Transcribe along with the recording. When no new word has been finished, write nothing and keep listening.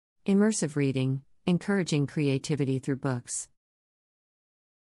Immersive reading, encouraging creativity through books.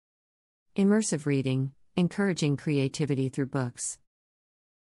 Immersive reading, encouraging creativity through books.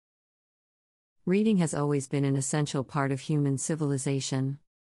 Reading has always been an essential part of human civilization.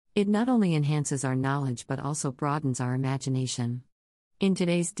 It not only enhances our knowledge but also broadens our imagination. In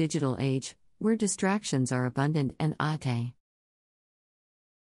today's digital age, where distractions are abundant and attention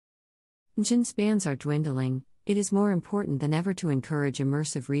spans are dwindling, it is more important than ever to encourage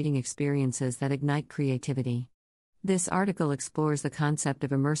immersive reading experiences that ignite creativity. This article explores the concept of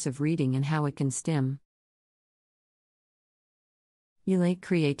immersive reading and how it can stimulate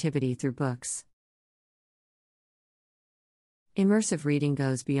creativity through books. Immersive reading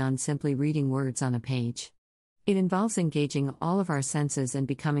goes beyond simply reading words on a page. It involves engaging all of our senses and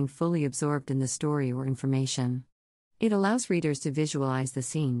becoming fully absorbed in the story or information. It allows readers to visualize the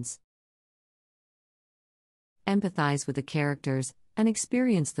scenes, empathize with the characters, and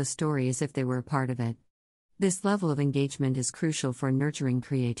experience the story as if they were a part of it. This level of engagement is crucial for nurturing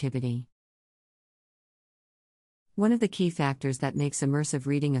creativity. One of the key factors that makes immersive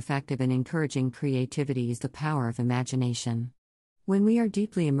reading effective in encouraging creativity is the power of imagination. When we are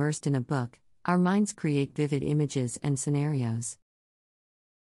deeply immersed in a book, our minds create vivid images and scenarios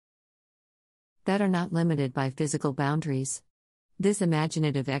that are not limited by physical boundaries. This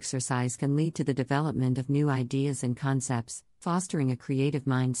imaginative exercise can lead to the development of new ideas and concepts, fostering a creative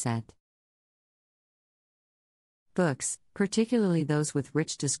mindset. Books, particularly those with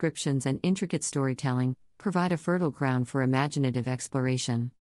rich descriptions and intricate storytelling, provide a fertile ground for imaginative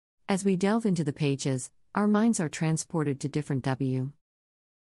exploration. As we delve into the pages, our minds are transported to different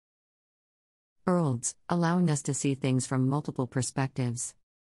worlds, allowing us to see things from multiple perspectives.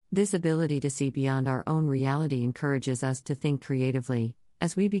 This ability to see beyond our own reality encourages us to think creatively,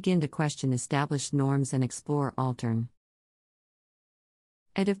 as we begin to question established norms and explore alternative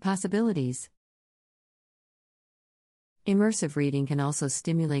possibilities. Immersive reading can also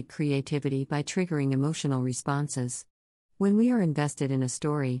stimulate creativity by triggering emotional responses. When we are invested in a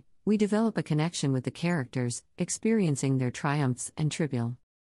story, we develop a connection with the characters, experiencing their triumphs and tribulations.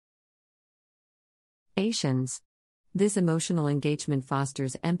 This emotional engagement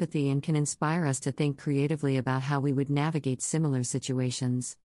fosters empathy and can inspire us to think creatively about how we would navigate similar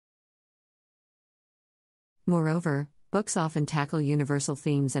situations. Moreover, books often tackle universal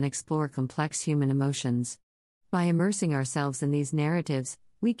themes and explore complex human emotions. By immersing ourselves in these narratives,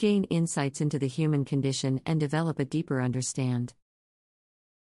 we gain insights into the human condition and develop a deeper understanding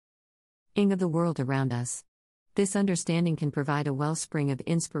of the world around us. This understanding can provide a wellspring of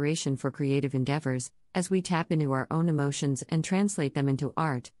inspiration for creative endeavors, as we tap into our own emotions and translate them into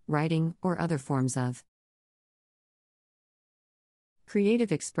art, writing, or other forms of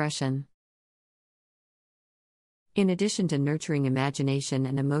creative expression. In addition to nurturing imagination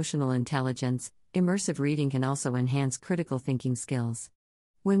and emotional intelligence, immersive reading can also enhance critical thinking skills.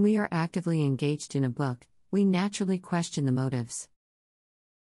 When we are actively engaged in a book, we naturally question the motives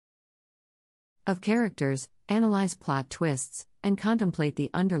of characters, analyze plot twists, and contemplate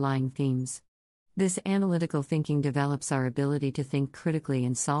the underlying themes. This analytical thinking develops our ability to think critically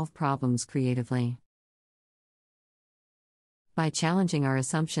and solve problems creatively. By challenging our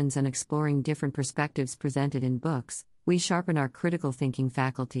assumptions and exploring different perspectives presented in books, we sharpen our critical thinking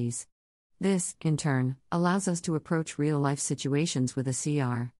faculties. This, in turn, allows us to approach real-life situations with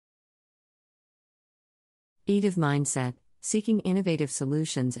a creative mindset, seeking innovative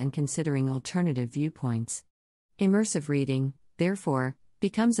solutions and considering alternative viewpoints. Immersive reading, therefore,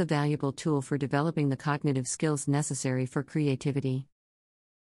 becomes a valuable tool for developing the cognitive skills necessary for creativity.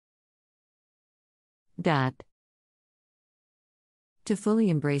 To fully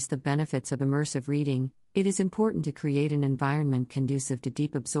embrace the benefits of immersive reading, it is important to create an environment conducive to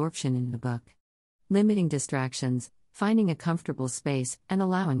deep absorption in the book. Limiting distractions, finding a comfortable space, and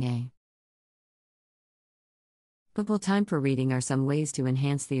allowing time for reading are some ways to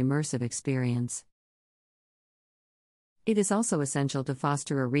enhance the immersive experience. It is also essential to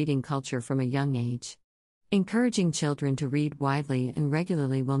foster a reading culture from a young age. Encouraging children to read widely and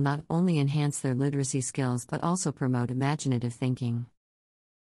regularly will not only enhance their literacy skills but also promote imaginative thinking.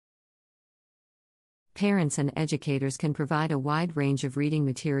 Parents and educators can provide a wide range of reading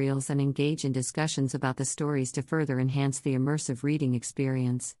materials and engage in discussions about the stories to further enhance the immersive reading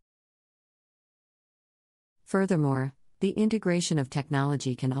experience. Furthermore, the integration of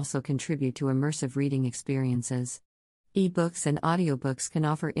technology can also contribute to immersive reading experiences. E-books and audiobooks can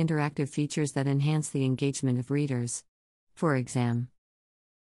offer interactive features that enhance the engagement of readers. For example,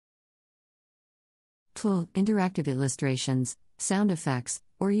 interactive illustrations, sound effects,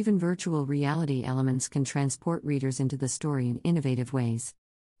 or even virtual reality elements can transport readers into the story in innovative ways.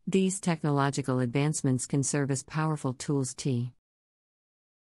 These technological advancements can serve as powerful tools to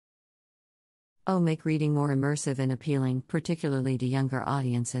make reading more immersive and appealing, particularly to younger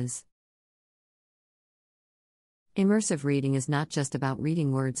audiences. Immersive reading is not just about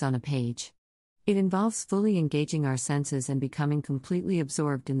reading words on a page. It involves fully engaging our senses and becoming completely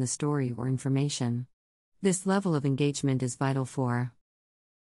absorbed in the story or information. This level of engagement is vital for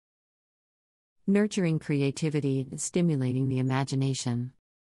nurturing creativity and stimulating the imagination.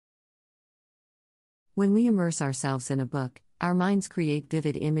 When we immerse ourselves in a book, our minds create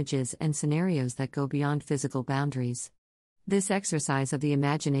vivid images and scenarios that go beyond physical boundaries. This exercise of the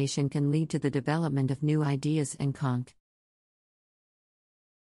imagination can lead to the development of new ideas and concepts,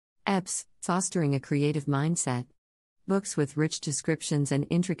 fostering a creative mindset. Books with rich descriptions and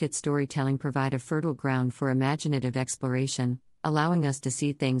intricate storytelling provide a fertile ground for imaginative exploration, allowing us to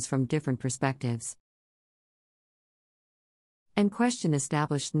see things from different perspectives and question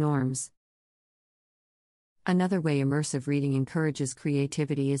established norms. Another way immersive reading encourages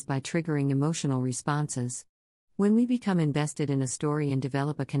creativity is by triggering emotional responses. When we become invested in a story and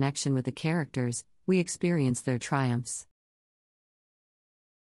develop a connection with the characters, we experience their triumphs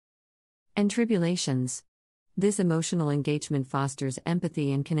and tribulations. This emotional engagement fosters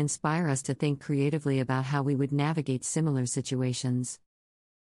empathy and can inspire us to think creatively about how we would navigate similar situations.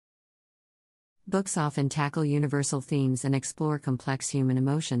 Books often tackle universal themes and explore complex human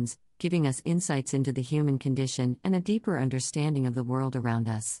emotions, giving us insights into the human condition and a deeper understanding of the world around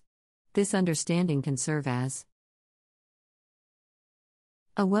us. This understanding can serve as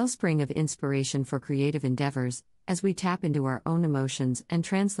a wellspring of inspiration for creative endeavors, as we tap into our own emotions and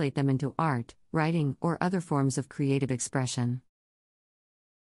translate them into art, writing, or other forms of creative expression.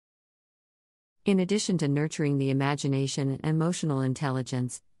 In addition to nurturing the imagination and emotional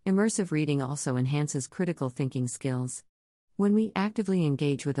intelligence, immersive reading also enhances critical thinking skills. When we actively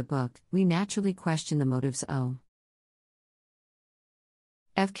engage with a book, we naturally question the motives of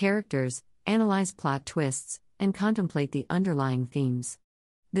characters, analyze plot twists, and contemplate the underlying themes.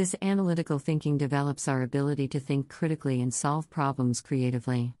 This analytical thinking develops our ability to think critically and solve problems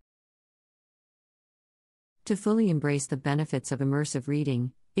creatively. To fully embrace the benefits of immersive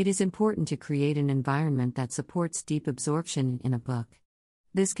reading, it is important to create an environment that supports deep absorption in a book.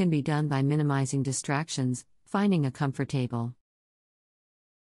 This can be done by minimizing distractions, finding a comfortable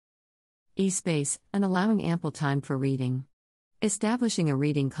space, and allowing ample time for reading. Establishing a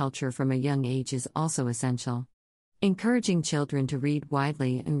reading culture from a young age is also essential. Encouraging children to read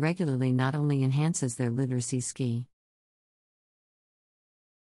widely and regularly not only enhances their literacy skills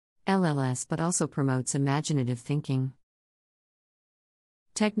but also promotes imaginative thinking.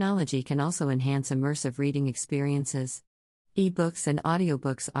 Technology can also enhance immersive reading experiences. E-books and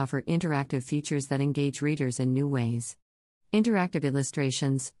audiobooks offer interactive features that engage readers in new ways. Interactive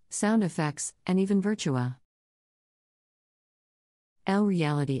illustrations, sound effects, and even virtual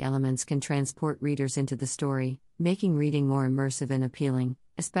reality elements can transport readers into the story, making reading more immersive and appealing,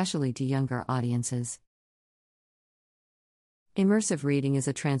 especially to younger audiences. Immersive reading is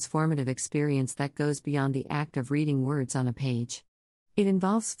a transformative experience that goes beyond the act of reading words on a page. It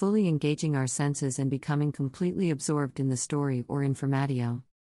involves fully engaging our senses and becoming completely absorbed in the story or information.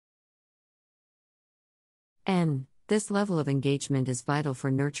 And this level of engagement is vital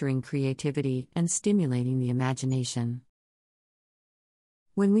for nurturing creativity and stimulating the imagination.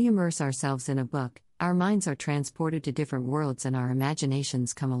 When we immerse ourselves in a book, our minds are transported to different worlds and our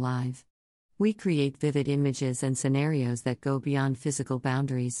imaginations come alive. We create vivid images and scenarios that go beyond physical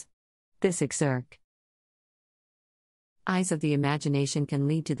boundaries. This exercise of the imagination can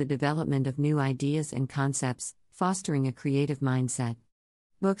lead to the development of new ideas and concepts, fostering a creative mindset.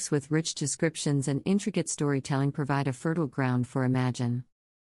 Books with rich descriptions and intricate storytelling provide a fertile ground for imaginative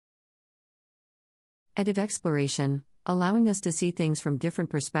exploration, allowing us to see things from different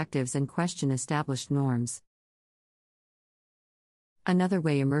perspectives and question established norms. Another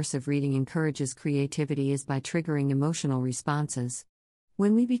way immersive reading encourages creativity is by triggering emotional responses.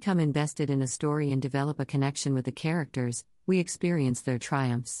 When we become invested in a story and develop a connection with the characters, we experience their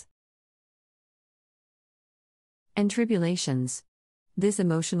triumphs and tribulations. This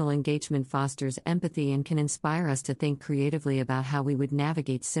emotional engagement fosters empathy and can inspire us to think creatively about how we would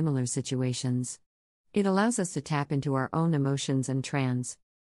navigate similar situations. It allows us to tap into our own emotions and translate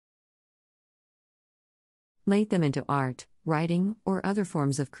them into art, writing, or other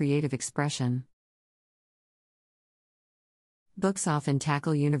forms of creative expression. Books often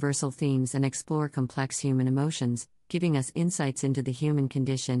tackle universal themes and explore complex human emotions, giving us insights into the human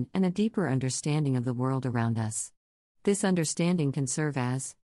condition and a deeper understanding of the world around us. This understanding can serve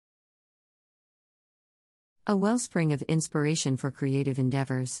as a wellspring of inspiration for creative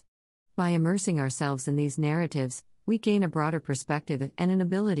endeavors. By immersing ourselves in these narratives, we gain a broader perspective and an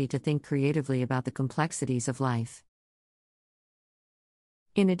ability to think creatively about the complexities of life.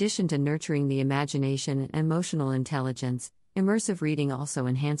 In addition to nurturing the imagination and emotional intelligence, immersive reading also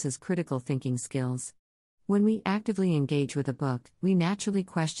enhances critical thinking skills. When we actively engage with a book, we naturally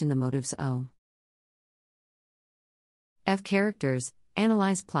question the motives of characters,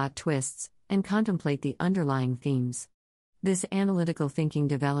 analyze plot twists, and contemplate the underlying themes. This analytical thinking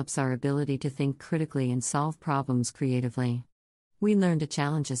develops our ability to think critically and solve problems creatively. We learn to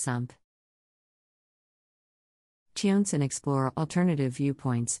challenge assumptions and explore alternative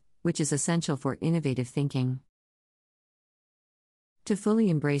viewpoints, which is essential for innovative thinking. To fully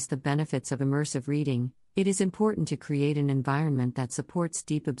embrace the benefits of immersive reading, it is important to create an environment that supports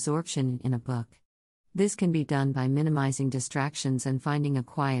deep absorption in a book. This can be done by minimizing distractions and finding a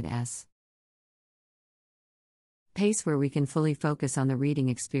quiet pace where we can fully focus on the reading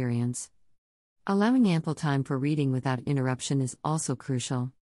experience. Allowing ample time for reading without interruption is also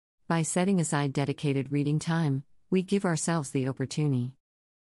crucial. By setting aside dedicated reading time, we give ourselves the opportunity